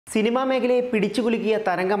Cinema മേഖലയെ പിടിച്ചുകുലുക്കിയ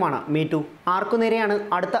തരംഗമാണ് MeToo. ആർക്കുനേരെയാണ്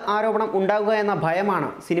അടുത്ത ആരോപണം ഉണ്ടാവുക എന്ന ഭയമാണ്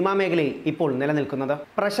സിനിമാ മേഖലയിൽ ഇപ്പോൾ നിലനിൽക്കുന്നത്.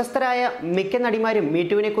 പ്രശസ്തരായ മിക്ക നടിമാരും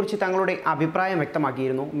മീറ്റുവിനെ കുറിച്ച് തങ്ങളുടെ അഭിപ്രായം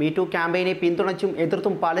വ്യക്തമാക്കിയിരുന്നു. മീറ്റു ക്യാമ്പയിനെ പിന്തുണച്ചും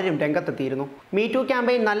എതിർത്തും പലരും രംഗത്തെത്തിയിരുന്നു. മീറ്റു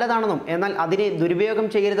ക്യാമ്പയിൻ നല്ലതാണെന്നും എന്നാൽ അതിനെ ദുരുപയോഗം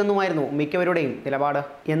ചെയ്യരുതെന്നുമായിരുന്നു മിക്കവരുടെയും നിലപാട്.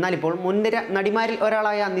 എന്നാൽ ഇപ്പോൾ മുൻനിര നടിമാരിൽ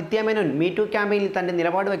ഒരാളായ നിത്യ മേനോൻ മീറ്റു ക്യാമ്പയിനിൽ തന്റെ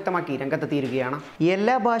നിലപാട് വ്യക്തമാക്കി രംഗത്തെത്തിയിരിക്കുകയാണ്.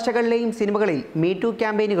 എല്ലാ ഭാഷകളിലെയും സിനിമകളിൽ മീറ്റു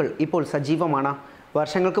ക്യാമ്പയിനുകൾ ഇപ്പോൾ സജീവമാണ്.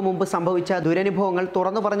 വർഷങ്ങൾക്ക് മുമ്പ് സംഭവിച്ച ദുരനുഭവങ്ങൾ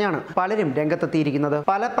തുറന്നു പറഞ്ഞാണ് പലരും രംഗത്തെത്തിയിരിക്കുന്നത്.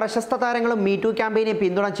 പല പ്രശസ്ത താരങ്ങളും മീറ്റു ക്യാമ്പയിനെ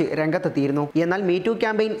പിന്തുണച്ച് രംഗത്തെത്തിയിരുന്നു. എന്നാൽ മീറ്റു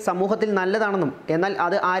ക്യാമ്പയിൻ സമൂഹത്തിൽ നല്ലതാണെന്നും എന്നാൽ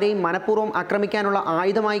അത് ആരെയും മനഃപൂർവ്വം ആക്രമിക്കാനുള്ള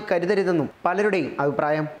ആയുധമായി കരുതരുതെന്നും പലരുടെയും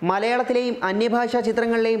അഭിപ്രായം. മലയാളത്തിലെയും അന്യഭാഷാ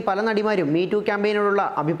ചിത്രങ്ങളിലെയും പല നടിമാരും മീറ്റു ക്യാമ്പയിനോടുള്ള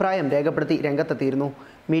അഭിപ്രായം രേഖപ്പെടുത്തി രംഗത്തെത്തിയിരുന്നു.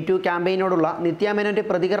 മീറ്റു ക്യാമ്പയിനോടുള്ള നിത്യ മേനോന്റെ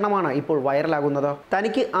പ്രതികരണമാണ് ഇപ്പോൾ വൈറലാകുന്നത്.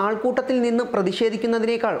 തനിക്ക് ആൾക്കൂട്ടത്തിൽ നിന്ന്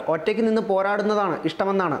പ്രതിഷേധിക്കുന്നതിനേക്കാൾ ഒറ്റയ്ക്ക് നിന്ന് പോരാടുന്നതാണ്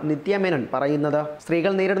ഇഷ്ടമെന്നാണ് നിത്യ മേനോൻ പറയുന്നത്.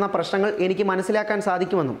 സ്ത്രീകൾ നേരിടുന്ന പ്രശ്നങ്ങൾ എനിക്ക് മനസ്സിലാക്കാൻ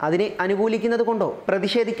സാധിക്കുമെന്നും അതിനെ അനുകൂലിക്കുന്നത് കൊണ്ടോ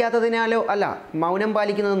പ്രതിഷേധിക്കാത്തതിനാലോ അല്ല മൗനം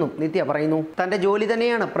പാലിക്കുന്നതെന്നും നിത്യ പറയുന്നു. തന്റെ ജോലി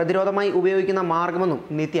തന്നെയാണ് പ്രതിരോധമായി ഉപയോഗിക്കുന്ന മാർഗമെന്നും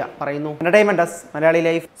നിത്യ പറയുന്നു. Entertainment desk Malayali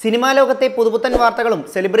life. Cinema ലോകത്തെ പുതുപുത്തൻ വാർത്തകളും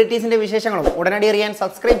സെലിബ്രിറ്റീസിന്റെ വിശേഷങ്ങളും ഉടനടി അറിയാൻ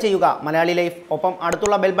സബ്സ്ക്രൈബ് ചെയ്യുക മലയാളി ലൈഫ്. ഒപ്പം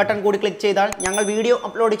അടുത്തുള്ള ബെൽ ബട്ടൺ കൂടി ക്ലിക്ക് ചെയ്താൽ ഞങ്ങൾ വീഡിയോ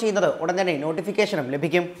അപ്ലോഡ് ചെയ്യുന്നത് ഉടൻ തന്നെ നോട്ടിഫിക്കേഷനും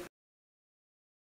ലഭിക്കും.